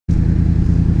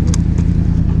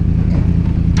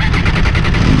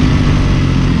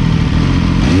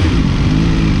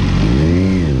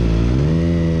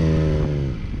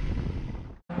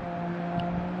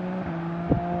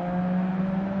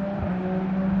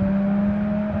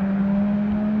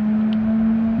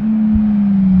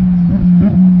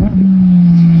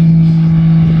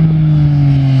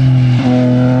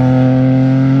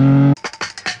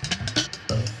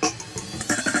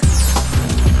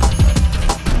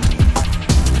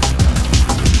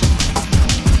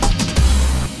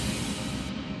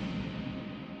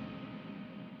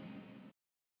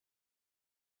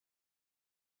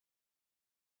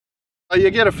You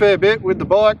get a fair bit with the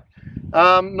bike,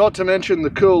 not to mention the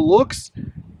cool looks.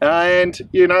 And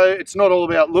you know, it's not all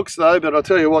about looks though, but I'll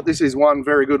tell you what, this is one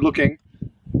very good looking,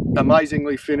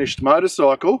 amazingly finished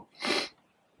motorcycle,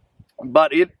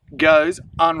 but it goes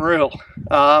unreal.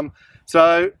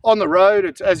 So on the road,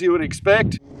 it's as you would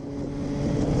expect.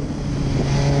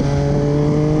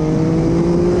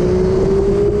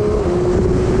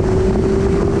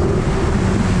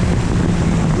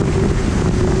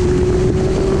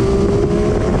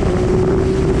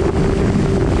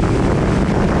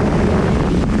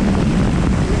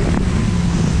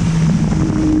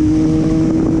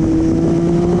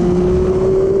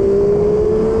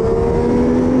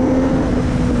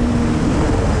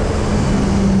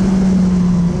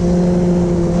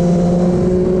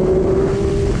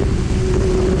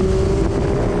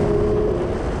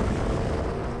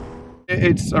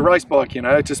 It's a race bike, you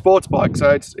know, it's a sports bike, so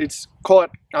it's quite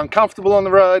uncomfortable on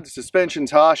the road. The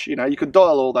suspension's harsh, you know, you could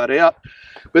dial all that out,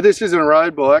 but this isn't a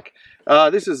road bike.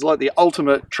 This is like the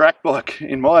ultimate track bike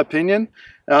in my opinion.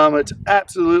 It's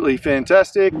absolutely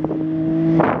fantastic.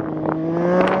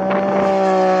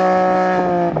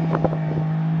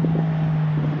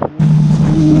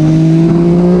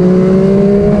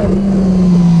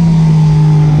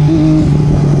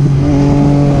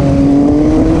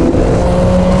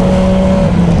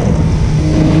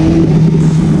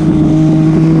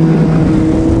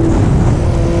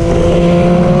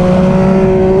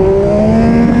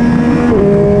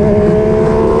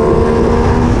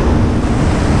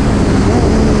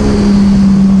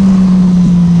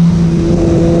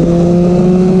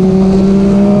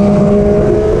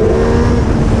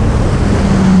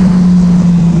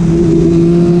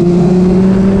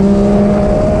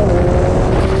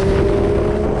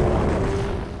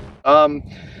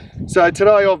 So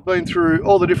today I've been through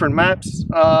all the different maps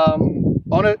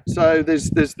on it. So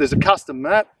there's a custom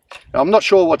map. I'm not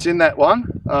sure what's in that one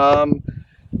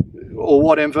or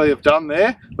what MV have done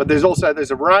there, but there's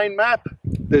a rain map,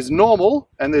 there's normal,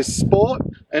 and there's sport.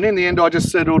 And in the end I just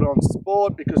settled on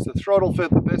sport because the throttle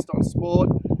felt the best on sport.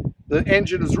 The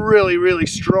engine is really, really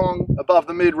strong above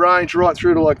the mid-range, right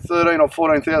through to like 13 or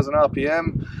 14,000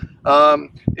 RPM.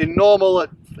 In normal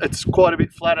it's quite a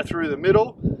bit flatter through the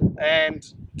middle and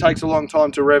takes a long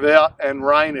time to rev out, and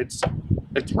rain, it's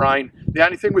rain. The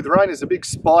only thing with rain is a big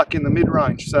spike in the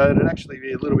mid-range, so it'd actually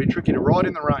be a little bit tricky to ride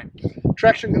in the rain.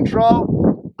 Traction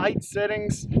control, 8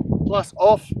 settings plus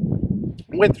off,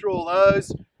 went through all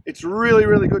those. It's really,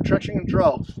 really good traction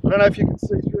control. I don't know if you can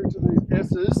see through to these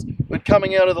S's, but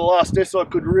coming out of the last S I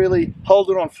could really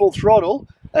hold it on full throttle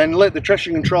and let the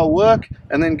traction control work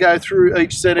and then go through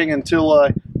each setting until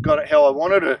I got it how I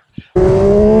wanted it.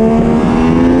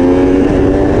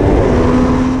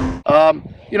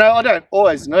 You know, I don't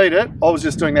always need it. I was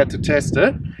just doing that to test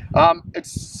it.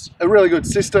 It's a really good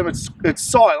system. It's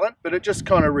silent, but it just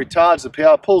kind of retards the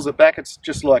power, pulls it back. It's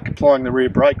just like applying the rear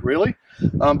brake, really.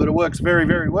 But it works very,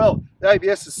 very well. The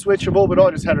ABS is switchable, but I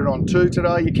just had it on 2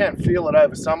 today. You can feel it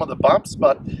over some of the bumps,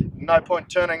 but no point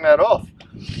turning that off.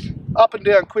 Up and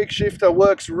down quick shifter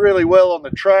works really well on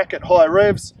the track at high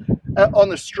revs. On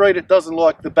the street, it doesn't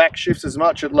like the back shifts as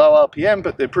much at low RPM,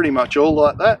 but they're pretty much all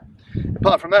like that.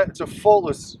 Apart from that, it's a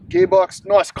faultless gearbox,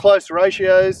 nice close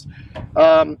ratios,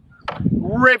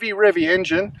 revvy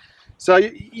engine. So,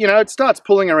 you know, it starts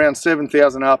pulling around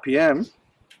 7,000 RPM,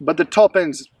 but the top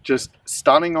end's just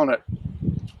stunning on it.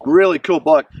 Really cool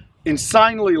bike.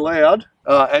 Insanely loud,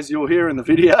 as you'll hear in the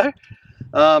video.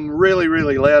 Really,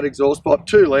 really loud exhaust pipe,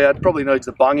 too loud, probably needs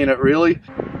a bung in it really.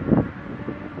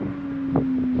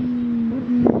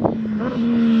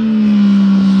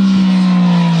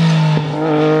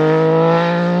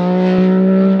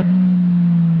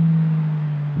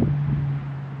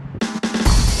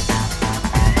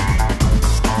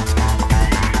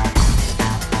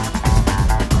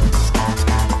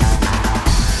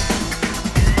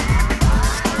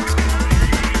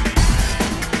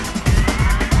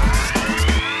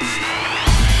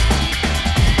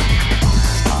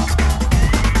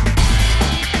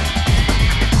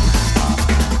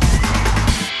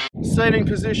 Seating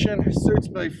position suits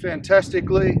me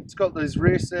fantastically. It's got these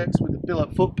rear sets with the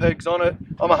billet foot pegs on it.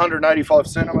 I'm 185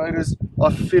 centimeters.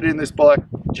 I fit in this bike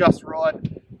just right.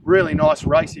 Really nice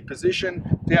racy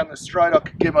position. Down the straight I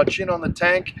could get my chin on the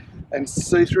tank and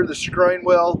see through the screen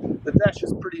well. The dash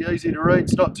is pretty easy to read,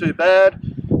 it's not too bad.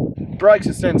 Brakes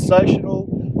are sensational.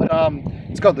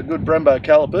 It's got the good Brembo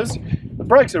calipers. The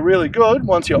brakes are really good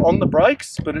once you're on the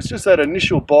brakes, but it's just that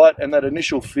initial bite and that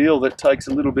initial feel that takes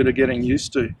a little bit of getting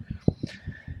used to.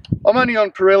 I'm only on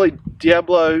Pirelli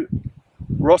Diablo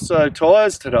Rosso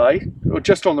tyres today, or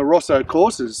just on the Rosso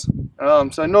courses,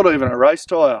 so not even a race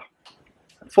tyre.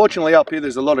 Fortunately up here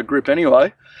there's a lot of grip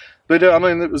anyway, but I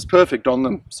mean, it was perfect on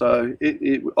them. So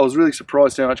I was really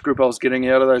surprised how much grip I was getting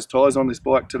out of those tyres on this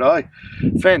bike today.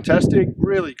 Fantastic,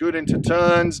 really good into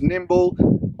turns, nimble,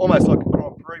 almost like a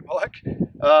Grand Prix bike.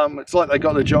 It's like they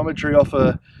got the geometry off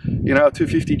a, you know, a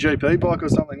 250 GP bike or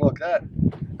something like that.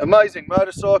 Amazing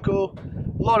motorcycle.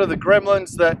 A lot of the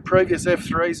gremlins that previous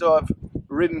F3s I've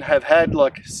ridden have had,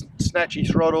 like snatchy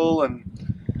throttle and,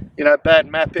 you know, bad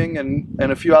mapping and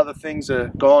a few other things are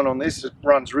gone on this. It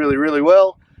runs really, really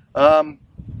well.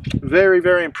 Very,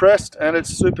 very impressed, and it's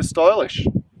super stylish.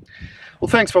 Well,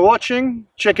 thanks for watching.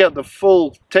 Check out the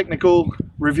full technical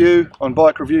review on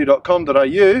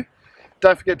BikeReview.com.au.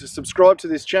 Don't forget to subscribe to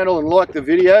this channel and like the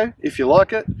video if you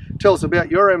like it. Tell us about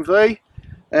your MV,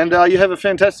 and you have a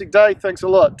fantastic day. Thanks a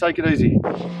lot. Take it easy.